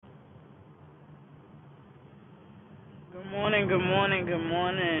Good morning, good morning, good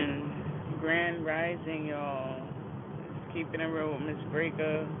morning. Grand Rising, y'all. Keeping it real with Miss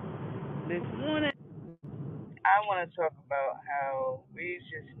Breaker. This morning, I want to talk about how we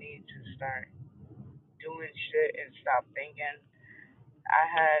just need to start doing shit and stop thinking. I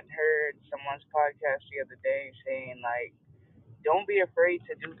had heard someone's podcast the other day saying, like, don't be afraid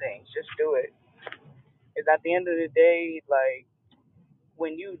to do things, just do it. Because at the end of the day, like,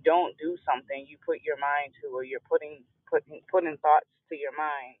 when you don't do something, you put your mind to, or you're putting thoughts to your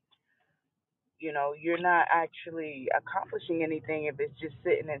mind, you're not actually accomplishing anything if it's just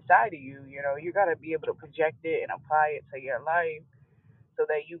sitting inside of you. You got to be able to project it and apply it to your life so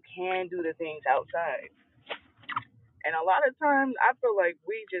that you can do the things outside. And a lot of times, I feel like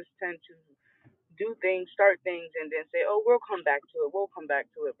we just tend to do things, start things, and then say, "Oh, we'll come back to it. We'll come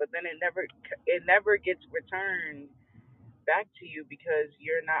back to it." But then it never gets returned back to you because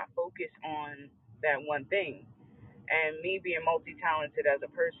you're not focused on that one thing. And me being multi-talented as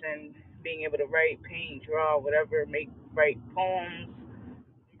a person, being able to write, paint, draw, whatever, write poems,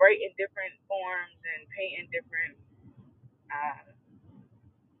 write in different forms and paint in different uh,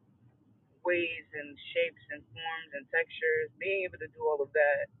 ways and shapes and forms and textures, being able to do all of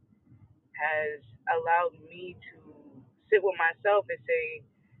that has allowed me to sit with myself and say,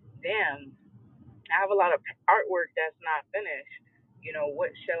 damn, I have a lot of artwork that's not finished.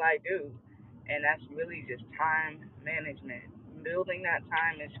 What shall I do? And that's really just time management, building that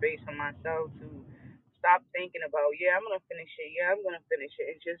time and space for myself to stop thinking about, yeah, I'm going to finish it. Yeah, I'm going to finish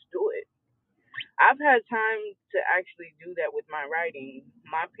it, and just do it. I've had time to actually do that with my writing.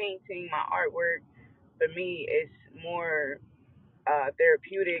 My painting, my artwork, for me, is more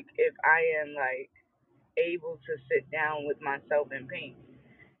therapeutic if I am like able to sit down with myself and paint.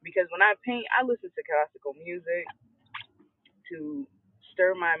 Because when I paint, I listen to classical music to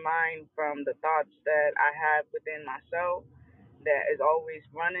stir my mind from the thoughts that I have within myself that is always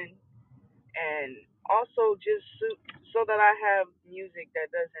running, and also just so that I have music that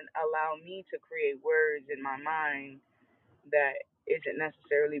doesn't allow me to create words in my mind that isn't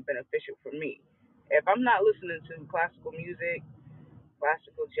necessarily beneficial for me. If I'm not listening to classical music,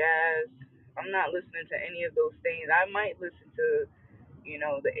 classical jazz, I'm not listening to any of those things. I might listen to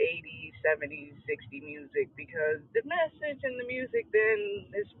the 80s, 70s, 60s music, because the message in the music then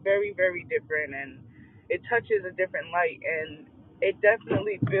is very, very different, and it touches a different light, and it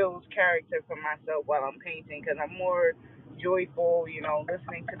definitely builds character for myself while I'm painting because I'm more joyful,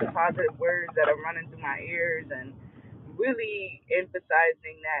 listening to the positive words that are running through my ears and really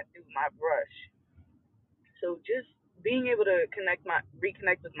emphasizing that through my brush. So just being able to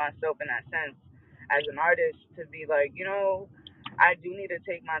reconnect with myself in that sense as an artist, to be like, I do need to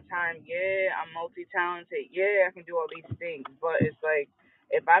take my time. Yeah, I'm multi talented. Yeah, I can do all these things. But it's like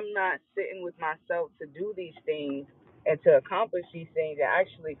if I'm not sitting with myself to do these things and to accomplish these things and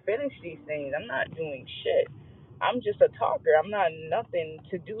actually finish these things, I'm not doing shit. I'm just a talker. I'm not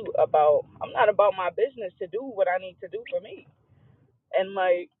about my business to do what I need to do for me. And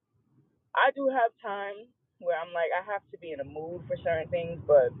like I do have time where I'm like, I have to be in a mood for certain things,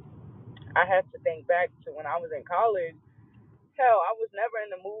 but I have to think back to when I was in college. Hell, I was never in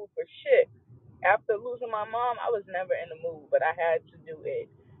the mood for shit. After losing my mom, I was never in the mood, but I had to do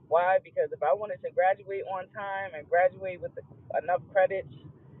it. Why? Because if I wanted to graduate on time and graduate with enough credits,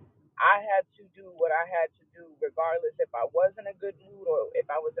 I had to do what I had to do, regardless if I was in a good mood or if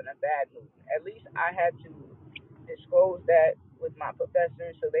I was in a bad mood. At least I had to disclose that with my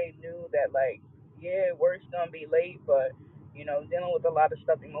professors so they knew that, like, yeah, work's gonna be late, but dealing with a lot of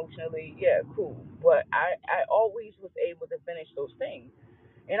stuff emotionally, yeah, cool. But I always was able to finish those things.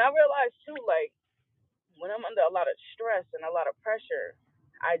 And I realized too, like, when I'm under a lot of stress and a lot of pressure,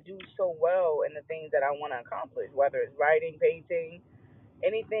 I do so well in the things that I want to accomplish, whether it's writing, painting,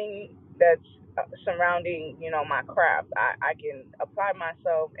 anything that's surrounding, my craft. I can apply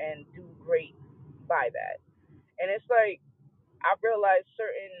myself and do great by that. And it's like I realized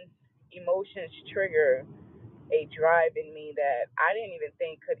certain emotions trigger a drive in me that I didn't even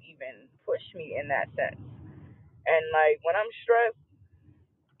think could even push me in that sense. And like when I'm stressed,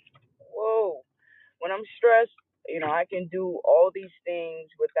 whoa, when I'm stressed, I can do all these things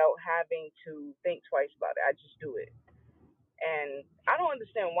without having to think twice about it. I just do it. And I don't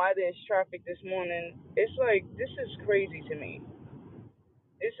understand why there's traffic this morning. It's like, this is crazy to me.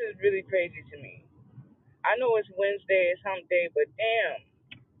 This is really crazy to me. I know it's Wednesday, it's hump day, but damn,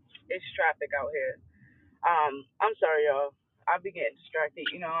 it's traffic out here. I'm sorry, y'all. I'll be getting distracted.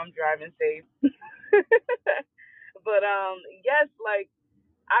 I'm driving safe. But yes, like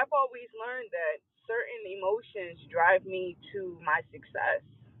I've always learned that certain emotions drive me to my success.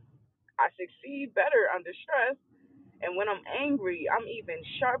 I succeed better under stress, And when I'm angry, I'm even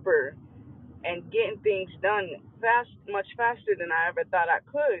sharper and getting things done much faster than I ever thought I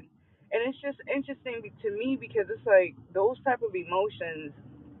could. And it's just interesting to me because it's like those type of emotions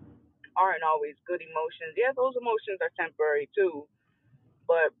aren't always good emotions. Yeah, those emotions are temporary too.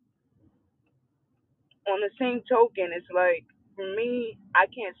 But on the same token, it's like for me, I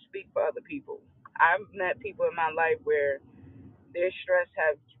can't speak for other people. I've met people in my life where their stress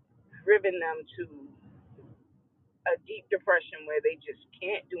have driven them to a deep depression where they just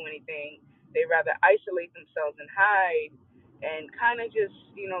can't do anything. They rather isolate themselves and hide and kind of just,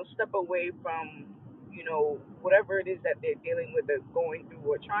 step away from, whatever it is that they're dealing with or going through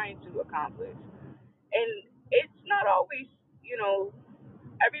or trying to accomplish. And it's not always, you know,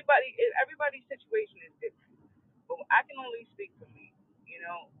 everybody's situation is different. But I can only speak for me.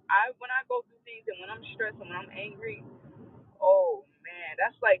 I when I go through things and when I'm stressed and when I'm angry, oh man,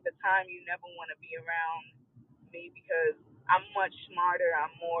 that's like the time you never want to be around me because I'm much smarter.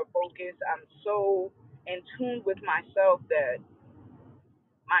 I'm more focused. I'm so in tune with myself that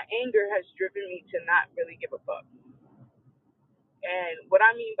my anger has driven me to not really give a fuck. And what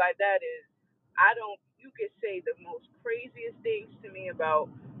I mean by that is, I don't, you could say the most craziest things to me about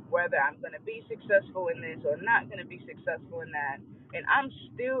whether I'm going to be successful in this or not going to be successful in that. And I'm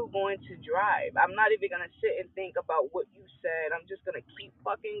still going to drive. I'm not even going to sit and think about what you said. I'm just going to keep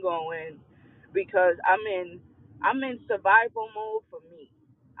fucking going because I'm in survival mode for me.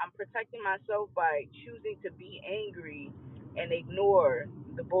 I'm protecting myself by choosing to be angry and ignore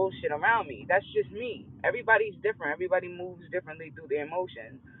the bullshit around me. That's just me. Everybody's different. Everybody moves differently through their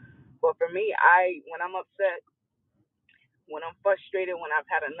emotions. But for me, when I'm upset, when I'm frustrated, when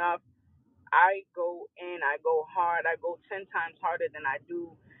I've had enough, I go in, I go hard, I go 10 times harder than I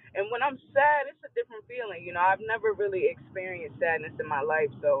do. And when I'm sad, it's a different feeling. I've never really experienced sadness in my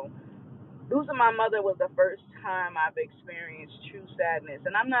life. So losing my mother was the first time I've experienced true sadness.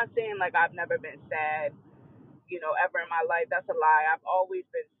 And I'm not saying like I've never been sad, ever in my life. That's a lie. I've always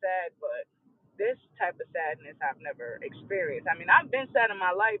been sad, but this type of sadness I've never experienced. I mean, I've been sad in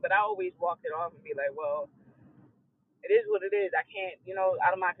my life, but I always walked it off and be like, well, it is what it is. I can't,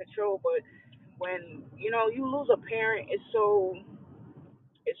 out of my control. But when, you lose a parent, it's so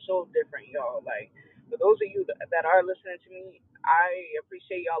different, y'all. Like, for those of you that are listening to me, I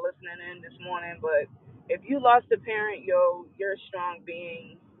appreciate y'all listening in this morning. But if you lost a parent, yo, you're a strong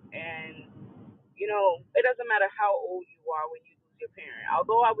being. And it doesn't matter how old you are when you lose your parent.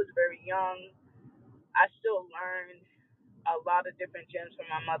 Although I was very young, I still learned a lot of different gems from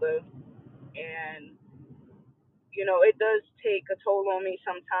my mother. And, it does take a toll on me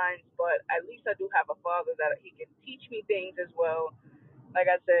sometimes, but at least I do have a father that he can teach me things as well. Like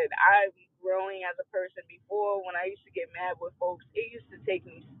I said, I'm growing as a person. Before, when I used to get mad with folks, it used to take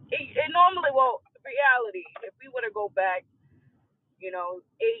me, it normally, well, reality, if we were to go back, 8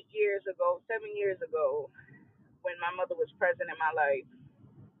 years ago, 7 years ago, when my mother was present in my life,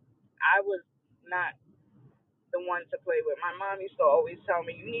 I was not the one to play with. My mom used to always tell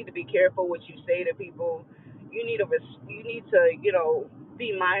me, "You need to be careful what you say to people. You need to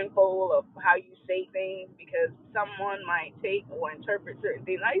be mindful of how you say things because someone might take or interpret certain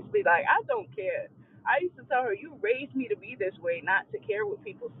things." I used to be like, "I don't care." I used to tell her, "You raised me to be this way, not to care what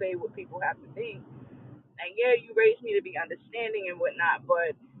people say, what people have to think. And yeah, you raised me to be understanding and whatnot,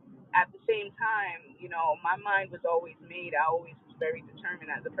 but at the same time, my mind was always made. I always was very determined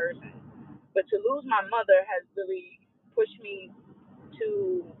as a person. But to lose my mother has really pushed me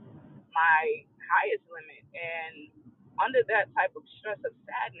to my highest limit. And under that type of stress of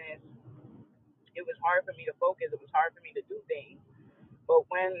sadness, it was hard for me to focus. It was hard for me to do things. But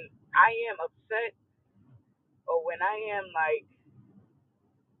when I am upset or when I am like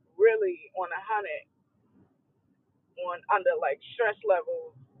really on a hundred, on under like stress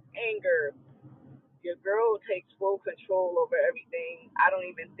levels, anger, your girl takes full control over everything. I don't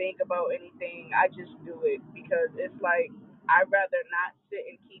even think about anything. I just do it because it's like I'd rather not sit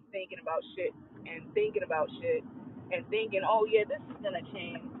and keep thinking about shit and thinking about shit and thinking, oh yeah, this is gonna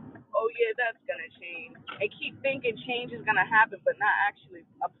change. Oh yeah, that's gonna change. And keep thinking change is gonna happen, but not actually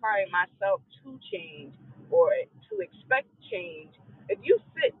applying myself to change or to expect change. If you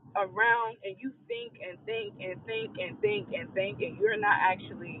sit around and you think and think and think and think and think and you're not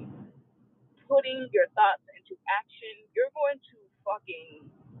actually putting your thoughts into action, fucking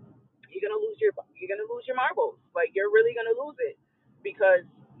you're gonna lose your marbles. Like you're really gonna lose it because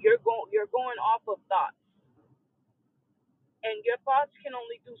you're going off of thoughts, and your thoughts can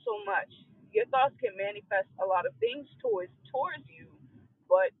only do so much. Your thoughts can manifest a lot of things towards you,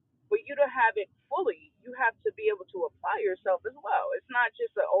 but for you to have it fully, you have to be able to apply yourself as well. It's not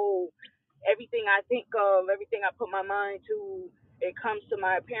just a oh. everything I think of, everything I put my mind to, it comes to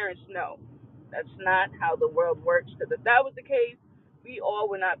my appearance. No, that's not how the world works. Because if that was the case, we all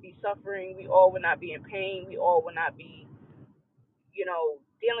would not be suffering. We all would not be in pain. We all would not be,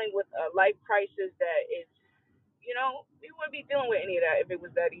 dealing with a life crisis that is, we wouldn't be dealing with any of that if it was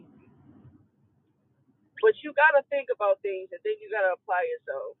that easy. But you got to think about things and then you got to apply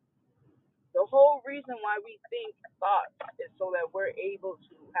yourself. The whole reason why we think thoughts is so that we're able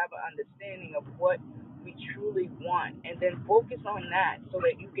to have an understanding of what we truly want and then focus on that so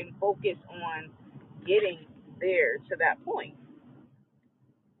that you can focus on getting there to that point.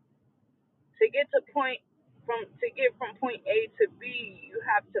 To get from point A to B, you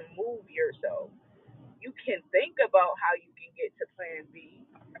have to move yourself. You can think about how you can get to plan B,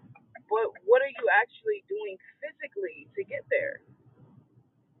 but what are you actually doing physically to get there?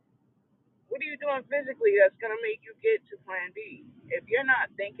 What are you doing physically that's going to make you get to plan B? If you're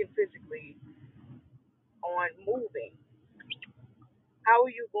not thinking physically on moving, how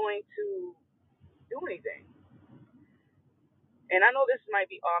are you going to do anything? And I know this might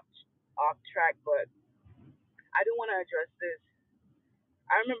be off track, but I do want to address this.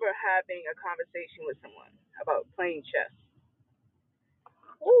 I remember having a conversation with someone about playing chess.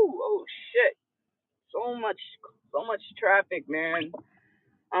 Ooh, oh shit. So much so much traffic, man.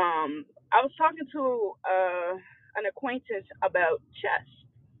 I was talking to an acquaintance about chess,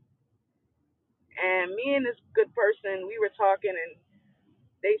 and me and this good person, we were talking, and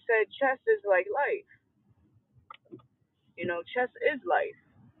they said chess is like life. Chess is life,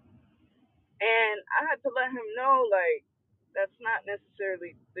 and I had to let him know, like, that's not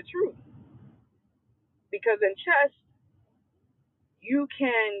necessarily the truth, because in chess, you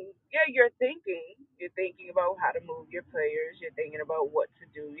can, yeah, you're thinking about how to move your players, you're thinking about what to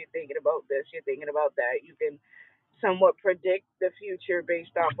do, you're thinking about this, you're thinking about that. You can somewhat predict the future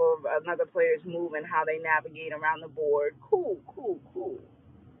based off of another player's move and how they navigate around the board. Cool, cool, cool.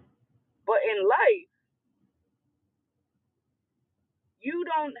 But in life, you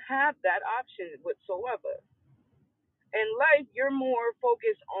don't have that option whatsoever. In life, you're more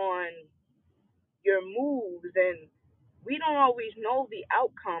focused on your moves, and we don't always know the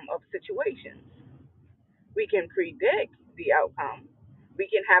outcome of situations. We can predict the outcome. We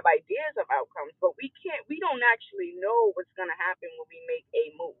can have ideas of outcomes, but we don't actually know what's going to happen when we make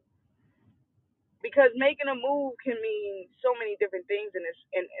a move. Because making a move can mean so many different things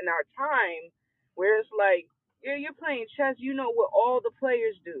in our time, where it's like, yeah, you're playing chess, you know what all the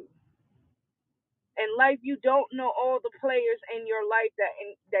players do. In life, you don't know all the players in your life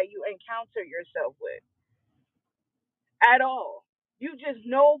that you encounter yourself with at all. You just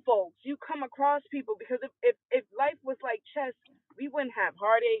know folks. You come across people, because if life was like chess, we wouldn't have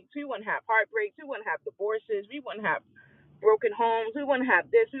heartaches, we wouldn't have heartbreaks, we wouldn't have divorces, we wouldn't have broken homes, we wouldn't have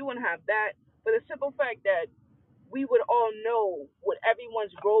this, we wouldn't have that. For the simple fact that we would all know what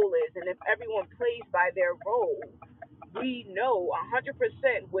everyone's role is, and if everyone plays by their role, we know 100%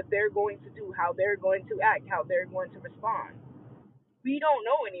 what they're going to do, how they're going to act, how they're going to respond. We don't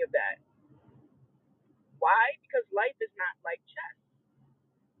know any of that. Why? Because life is not like chess.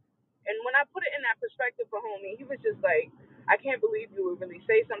 And when I put it in that perspective for homie, he was just like, I can't believe you would really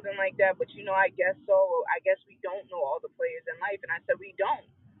say something like that, but I guess so. I guess we don't know all the players in life. And I said, we don't.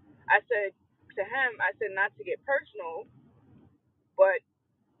 I said to him, I said, not to get personal, but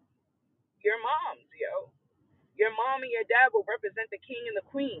your moms, yo. Your mom and your dad will represent the king and the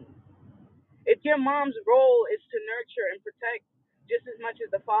queen. If your mom's role is to nurture and protect just as much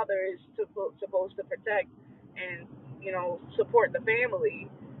as the father is supposed to protect and, support the family,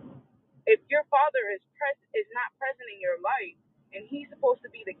 if your father is not present in your life and he's supposed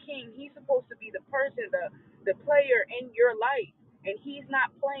to be the king, he's supposed to be the person, the player in your life, and he's not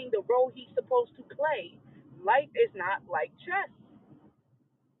playing the role he's supposed to play, life is not like chess.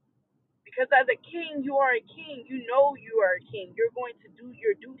 Because as a king, you are a king. You know you are a king. You're going to do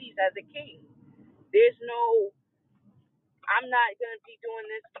your duties as a king. There's no, I'm not going to be doing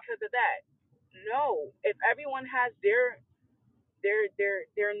this because of that. No. If everyone has their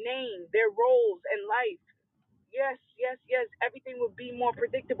name, their roles in life, yes, yes, yes, everything would be more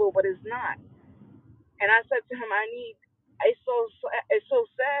predictable, but it's not. And I said to him, it's so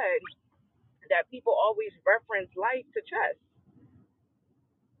sad that people always reference life to chess.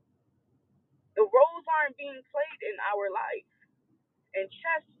 The roles aren't being played in our life. And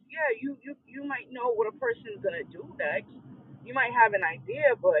chess, yeah, you might know what a person's gonna do next. You might have an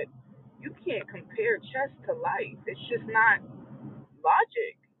idea, but you can't compare chess to life. It's just not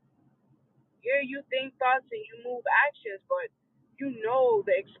logic. Yeah, you think thoughts and you move actions, but you know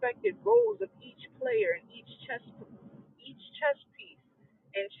the expected roles of each player and each chess piece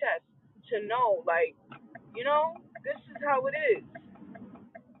in chess. to know, like, this is how it is.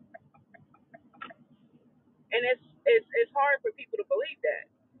 And it's hard for people to believe that.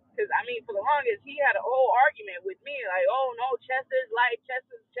 Because, I mean, for the longest, he had a whole argument with me, like, oh, no, chess is life,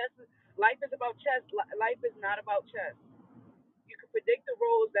 life is about chess. Life is not about chess. You can predict the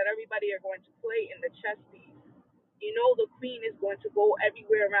roles that everybody are going to play in the chess piece. You know the queen is going to go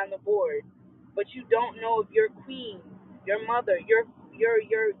everywhere around the board, but you don't know if your queen, your mother, your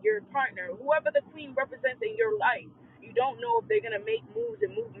partner, whoever the queen represents in your life, you don't know if they're gonna make moves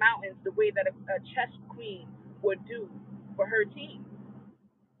and move mountains the way that a chess queen would do for her team.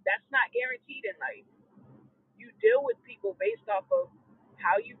 That's not guaranteed in life. You deal with people based off of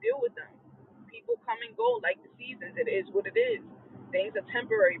how you deal with them. People come and go like the seasons. It is what it is. Things are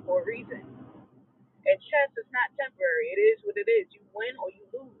temporary for a reason. And chess is not temporary. It is what it is. You win or you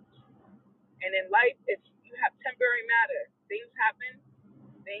lose. And in life, it's you have temporary matter. Things happen,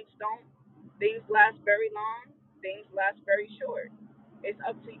 things don't. Things last very long, things last very short. It's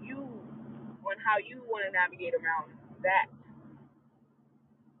up to you on how you want to navigate around that.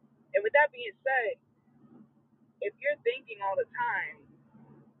 And with that being said, if you're thinking all the time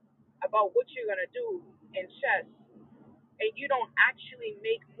about what you're gonna do in chess and you don't actually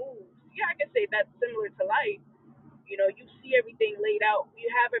make moves, yeah, I can say that's similar to life. You see everything laid out, you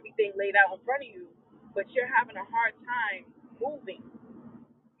have everything laid out in front of you, but you're having a hard time moving.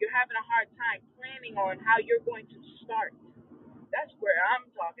 You're having a hard time planning on how you're going to start. That's where I'm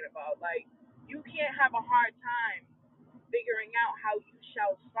talking about. Like, you can't have a hard time figuring out how you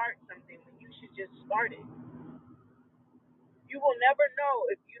shall start something when you should just start it. You will never know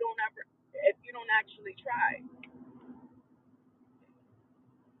if you don't actually try.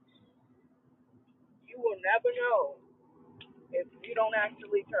 You will never know if you don't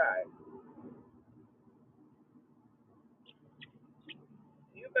actually try.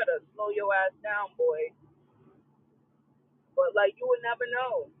 You better slow your ass down, boy. But like, you will never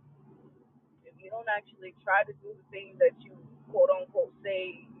know if you don't actually try to do the things that you quote unquote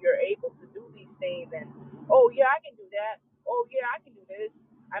say you're able to do these things. And oh yeah, I can do that. Oh yeah, I can do this.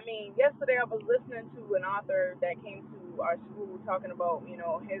 I mean, yesterday I was listening to an author that came to our school talking about,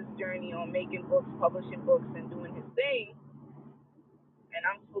 his journey on making books, publishing books, and doing his thing. And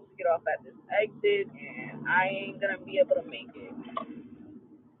I'm supposed to get off at this exit, and I ain't gonna be able to make it.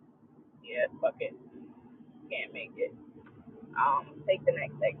 Yeah, fuck it, can't make it. Take the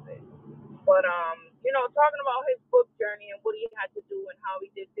next exit. But talking about his book journey and what he had to do and how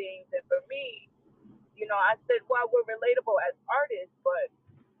he did things, and for me, I said, well, we're relatable as artists, but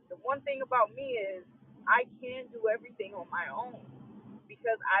the one thing about me is I can do everything on my own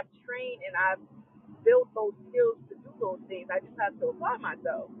because I've trained and I've built those skills to do those things. I just have to apply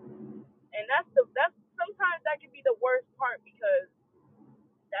myself, and that's sometimes that can be the worst part because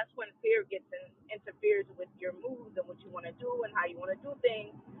that's when fear gets interferes with your moves and what you want to do and how you want to do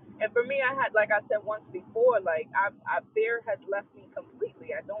things. And for me, I had, like I said once before, like fear has left me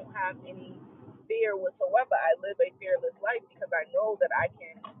completely. I don't have any fear whatsoever. I live a fearless life because I know that I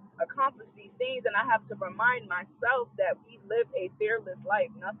can accomplish these things, and I have to remind myself that we live a fearless life.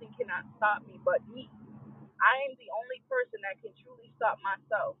 Nothing cannot stop me but me. I am the only person that can truly stop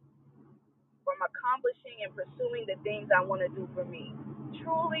myself from accomplishing and pursuing the things I want to do for me,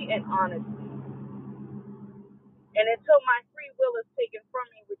 truly and honestly. And until my free will is taken from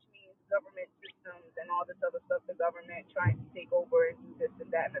me, which means government systems and all this other stuff, the government trying to take over and do this and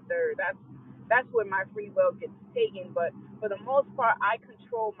that and the third, that's where my free will gets taken. But for the most part, I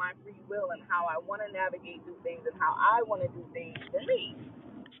control my free will and how I want to navigate through things and how I want to do things for me.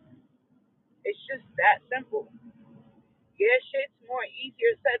 It's just that simple. Yeah, shit's more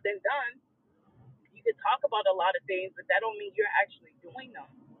easier said than done. You can talk about a lot of things, but that don't mean you're actually doing them.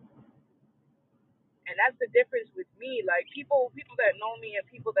 And that's the difference with me. Like, people that know me and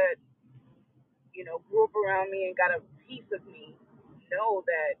people that grew up around me and got a piece of me know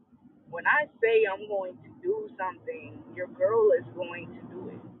that when I say I'm going to do something, your girl is going to do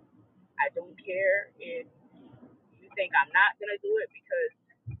it. I don't care if you think I'm not gonna do it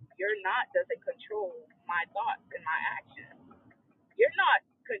because your not doesn't control my thoughts and my actions. Your not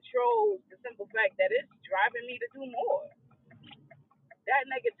controls the simple fact that it's driving me to do more. That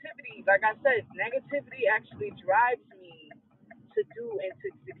negativity, like I said, negativity actually drives me to do and to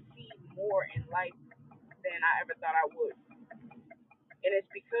succeed more in life than I ever thought I would. And it's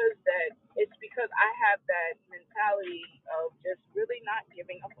because I have that mentality of just really not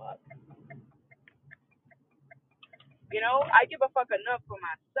giving a fuck. I give a fuck enough for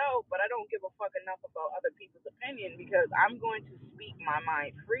myself, but I don't give a fuck enough about other people's opinion because I'm going to speak my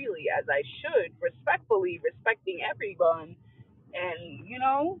mind freely as I should, respectfully, respecting everyone. And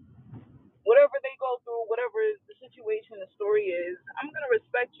Whatever they go through, whatever the situation, the story is, I'm gonna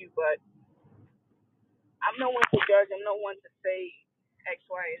respect you, but I'm no one to judge. I'm no one to say X,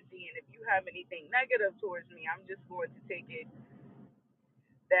 Y, and Z. And if you have anything negative towards me, I'm just going to take it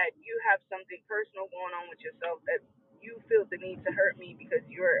that you have something personal going on with yourself that you feel the need to hurt me because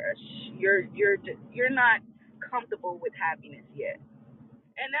you're not comfortable with happiness yet,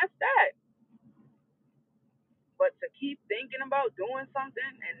 and that's that. But to keep thinking about doing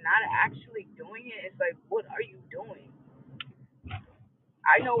something and not actually doing it, it's like, what are you doing?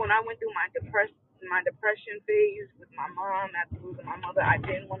 I know when I went through my depression phase with my mom after losing my mother, I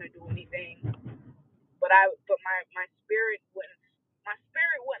didn't want to do anything, but my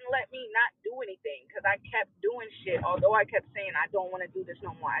spirit wouldn't let me not do anything because I kept doing shit. Although I kept saying I don't want to do this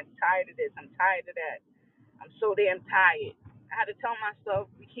no more. I'm tired of this. I'm tired of that. I'm so damn tired. I had to tell myself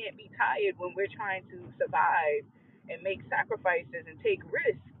we can't be tired when we're trying to survive and make sacrifices and take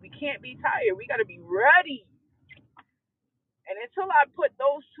risks. We can't be tired. We got to be ready. And until I put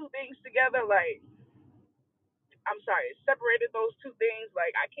those two things together, like, I'm sorry, separated those two things,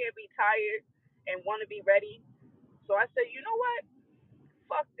 like, I can't be tired and want to be ready. So I said, you know what?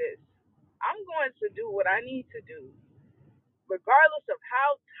 Fuck this. I'm going to do what I need to do. Regardless of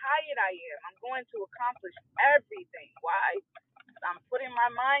how tired I am, I'm going to accomplish everything. Why? I'm putting my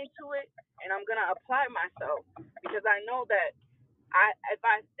mind to it and I'm gonna apply myself because I know that if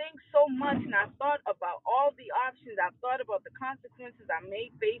I think so much and I've thought about all the options, I've thought about the consequences I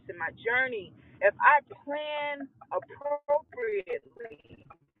may face in my journey, if I plan appropriately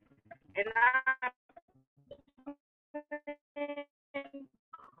and I plan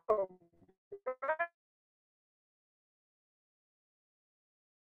correctly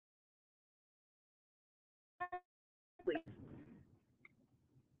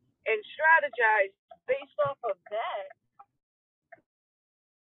and strategize based off of that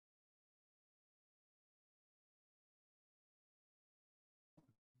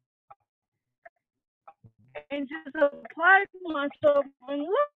and just apply myself and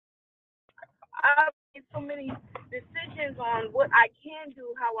look, I've made so many decisions on what I can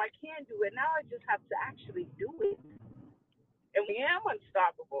do, how I can do it. Now I just have to actually do it. And we am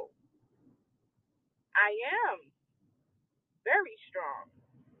unstoppable. I am very strong.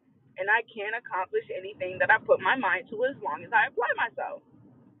 And I can accomplish anything that I put my mind to as long as I apply myself.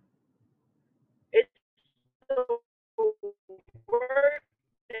 It's the work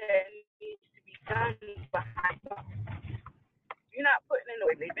that needs to be done behind us. You're not putting in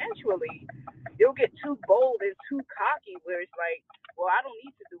the work. Eventually, you'll get too bold and too cocky where it's like, well, I don't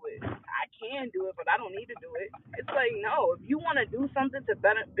need to do it. I can do it, but I don't need to do it. It's like, no, if you want to do something to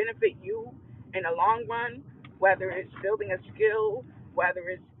benefit you in the long run, whether it's building a skill, whether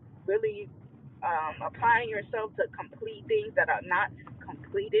it's really applying yourself to complete things that are not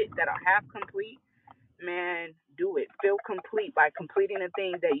completed, that are half complete, man, do it. Feel complete by completing the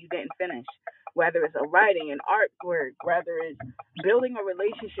things that you didn't finish. Whether it's a writing, an artwork, whether it's building a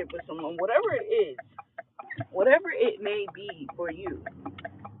relationship with someone, whatever it is, whatever it may be for you,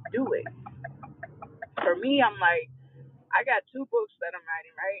 do it. For me, I'm like, I got two books that I'm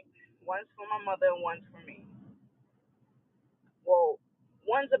writing, right? One's for my mother and one's for me. Well,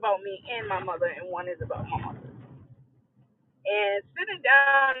 one's about me and my mother, and one is about my mother. And sitting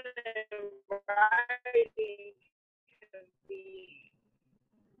down and writing can be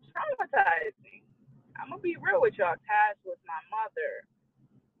traumatizing. I'm gonna be real with y'all. Past with my mother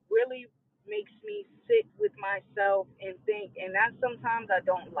really makes me sit with myself and think, and that sometimes I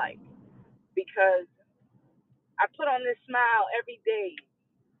don't like because I put on this smile every day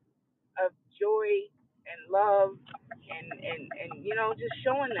of joy and love and just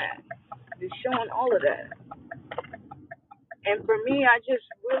showing that, just showing all of that. And for me, I just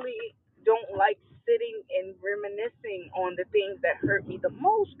really don't like sitting and reminiscing on the things that hurt me the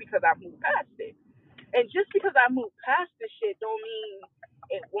most because I moved past it. And just because I moved past this shit don't mean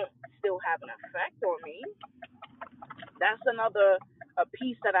it won't still have an effect on me. That's another a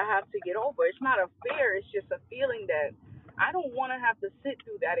piece that I have to get over. It's not a fear, it's just a feeling that I don't want to have to sit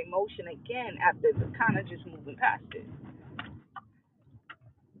through that emotion again after kind of just moving past it.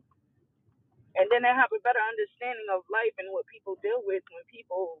 And then I have a better understanding of life and what people deal with when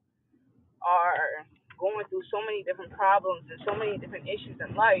people are going through so many different problems and so many different issues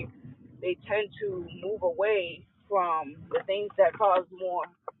in life. They tend to move away from the things that cause more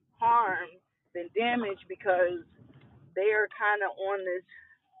harm than damage because they are kind of on this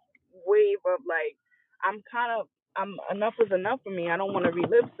wave of like, I'm enough is enough for me. I don't want to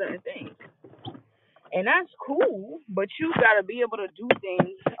relive certain things. And that's cool, but you got to be able to do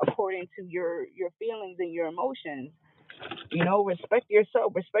things according to your feelings and your emotions. Respect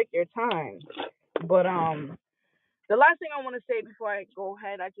yourself, respect your time. But the last thing I want to say before I go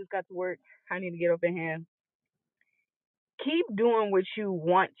ahead, I just got to work. I need to get up in hand. Keep doing what you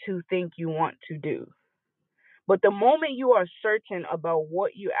want to think you want to do. But the moment you are certain about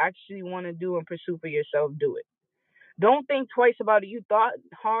what you actually want to do and pursue for yourself, do it. Don't think twice about it. You thought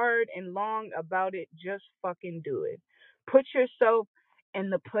hard and long about it. Just fucking do it. Put yourself in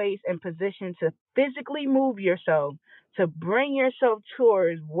the place and position to physically move yourself, to bring yourself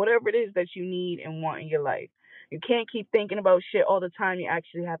towards whatever it is that you need and want in your life. You can't keep thinking about shit all the time. You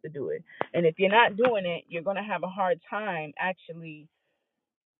actually have to do it. And if you're not doing it, you're going to have a hard time actually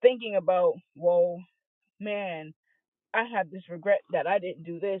thinking about, well, man, I have this regret that I didn't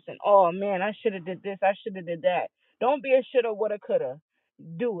do this, and oh man, I should have did this, I should have did that. Don't be a shoulda, woulda, coulda.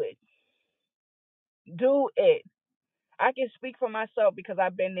 Do it. Do it. I can speak for myself because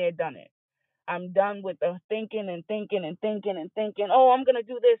I've been there, done it. I'm done with the thinking and thinking and thinking and thinking. Oh, I'm gonna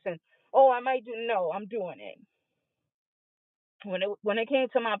do this, and oh, I might do. No, I'm doing it. When it came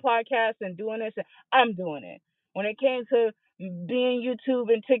to my podcast and doing this, I'm doing it. When it came to being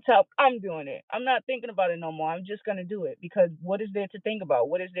YouTube and TikTok, I'm doing it. I'm not thinking about it no more. I'm just gonna do it because what is there to think about?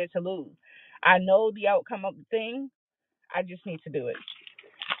 What is there to lose? I know the outcome of the thing. I just need to do it.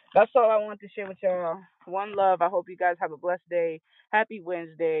 That's all I want to share with y'all. One love. I hope you guys have a blessed day. Happy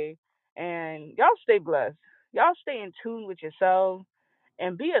Wednesday, and y'all stay blessed. Y'all stay in tune with yourself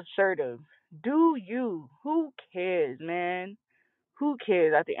and be assertive. Do you? Who cares, man? Who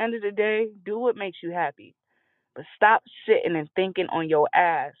cares? At the end of the day, do what makes you happy. But stop sitting and thinking on your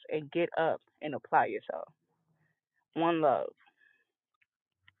ass and get up and apply yourself. One love.